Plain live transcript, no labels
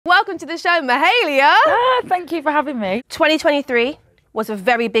Welcome to the show, Mahalia. Thank you for having me. 2023 was a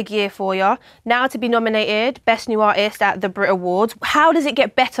very big year for you. Now to be nominated Best New Artist at the Brit Awards. How does it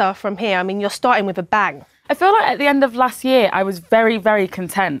get better from here? I mean, you're starting with a bang. I feel like at the end of last year, I was very, very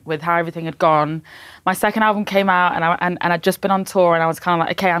content with how everything had gone. My second album came out and I'd just been on tour and I was kind of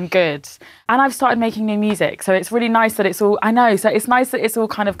like, okay, I'm good. And I've started making new music. So it's really nice that it's all, so it's nice that it's all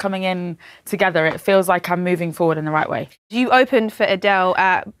kind of coming in together. It feels like I'm moving forward in the right way. You opened for Adele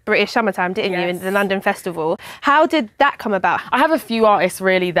at British Summertime, didn't you, in the London Festival? How did that come about? I have a few artists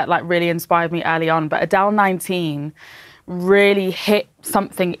really that really inspired me early on, but Adele 19 really hit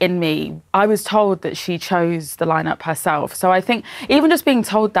something in me. I was told that she chose the lineup herself. So I think even just being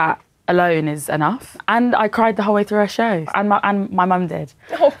told that alone is enough. And I cried the whole way through her show. And my mum did.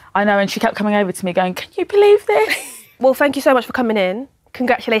 Oh. I know, and she kept coming over to me going, can you believe this? Well, thank you so much for coming in.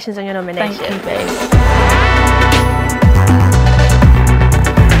 Congratulations on your nomination. Thank you, babe.